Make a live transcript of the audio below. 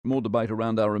More debate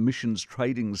around our emissions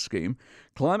trading scheme.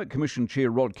 Climate Commission Chair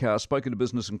Rod Carr spoke at a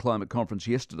business and climate conference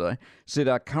yesterday, said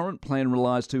our current plan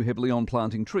relies too heavily on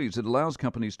planting trees. It allows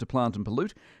companies to plant and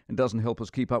pollute and doesn't help us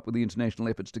keep up with the international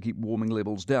efforts to keep warming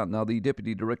levels down. Now, the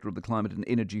Deputy Director of the Climate and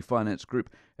Energy Finance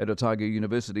Group at Otago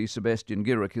University, Sebastian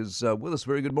Gehricke, is with us.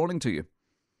 Very good morning to you.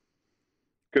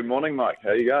 Good morning, Mike. How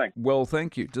are you going? Well,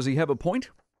 thank you. Does he have a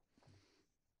point?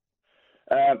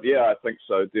 Yeah, I think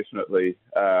so, definitely.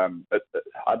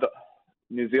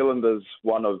 New Zealand is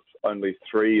one of only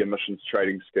 3 emissions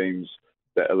trading schemes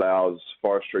that allows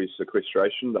forestry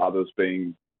sequestration, the others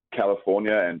being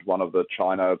California and one of the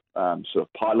China sort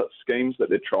of pilot schemes that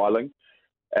they're trialling.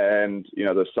 And,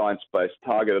 the Science-Based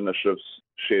Target Initiative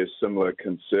shares similar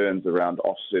concerns around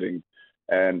offsetting.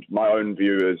 And my own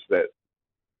view is that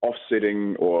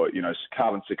offsetting or,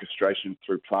 carbon sequestration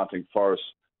through planting forests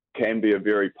can be a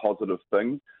very positive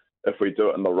thing if we do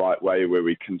it in the right way, where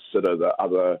we consider the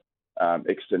other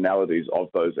externalities of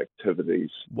those activities.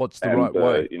 What's the right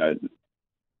way?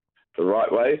 The right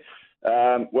way?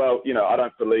 I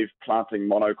don't believe planting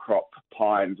monocrop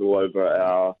pines all over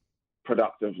our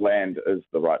productive land is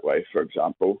the right way, for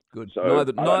example. Good. So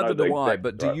neither do I,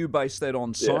 but do you base that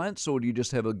on science or do you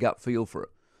just have a gut feel for it?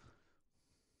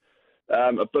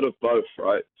 A bit of both,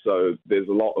 right? So there's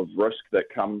a lot of risk that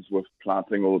comes with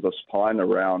planting all of this pine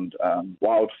around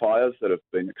wildfires that have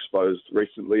been exposed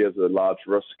recently as a large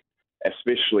risk,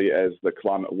 especially as the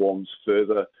climate warms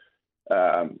further.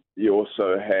 You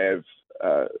also have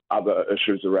other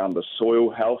issues around the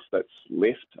soil health that's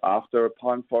left after a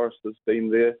pine forest has been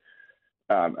there.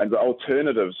 And the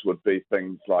alternatives would be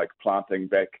things like planting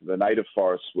back the native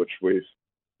forests, which we've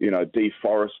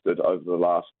deforested over the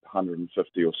last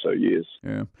 150 or so years.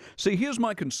 Yeah. See, here's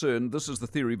my concern. This is the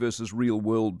theory versus real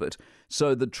world bit.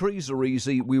 So the trees are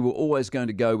easy. We were always going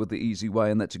to go with the easy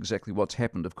way, and that's exactly what's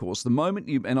happened, of course. The moment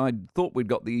and I thought we'd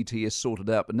got the ETS sorted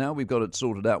out, but now we've got it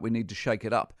sorted out, we need to shake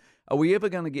it up. Are we ever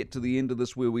going to get to the end of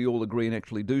this where we all agree and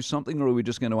actually do something, or are we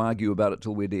just going to argue about it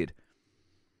till we're dead?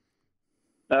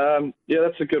 Yeah,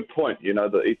 that's a good point.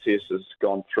 The ETS has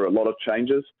gone through a lot of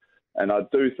changes, and I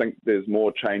do think there's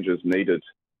more changes needed.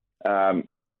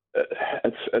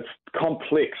 It's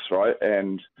complex, right?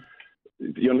 And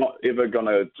you're not ever going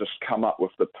to just come up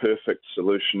with the perfect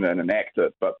solution and enact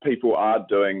it, but people are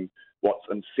doing what's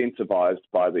incentivized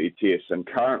by the ETS. And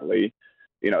currently,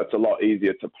 it's a lot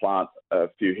easier to plant a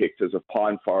few hectares of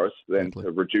pine forest than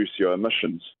to reduce your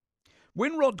emissions.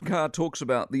 When Rod Carr talks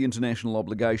about the international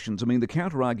obligations, the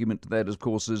counter-argument to that, of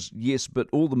course, is yes, but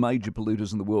all the major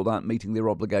polluters in the world aren't meeting their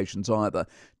obligations either.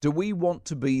 Do we want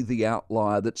to be the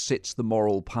outlier that sets the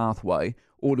moral pathway,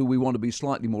 or do we want to be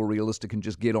slightly more realistic and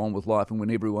just get on with life, and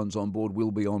when everyone's on board, we'll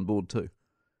be on board too?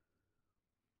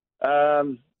 I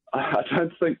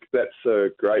don't think that's a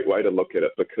great way to look at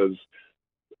it, because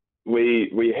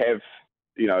we have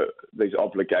these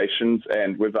obligations,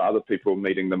 and whether other people are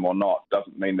meeting them or not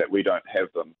doesn't mean that we don't have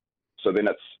them. So then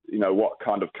it's, what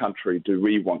kind of country do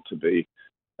we want to be,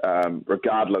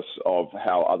 regardless of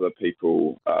how other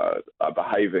people are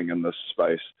behaving in this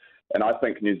space. And I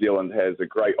think New Zealand has a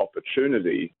great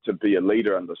opportunity to be a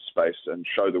leader in this space and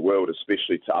show the world,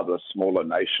 especially to other smaller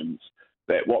nations,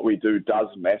 that what we do does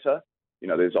matter.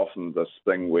 There's often this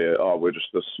thing where, we're just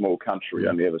this small country, we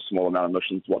only have a small amount of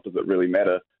emissions, what does it really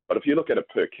matter? But if you look at a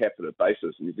per capita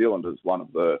basis, New Zealand is one of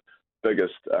the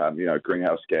biggest,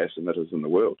 greenhouse gas emitters in the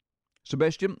world.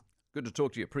 Sebastian, good to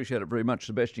talk to you. Appreciate it very much.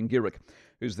 Sebastian Gehricke,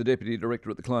 who's the Deputy Director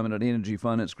at the Climate and Energy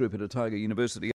Finance Group at Otago University.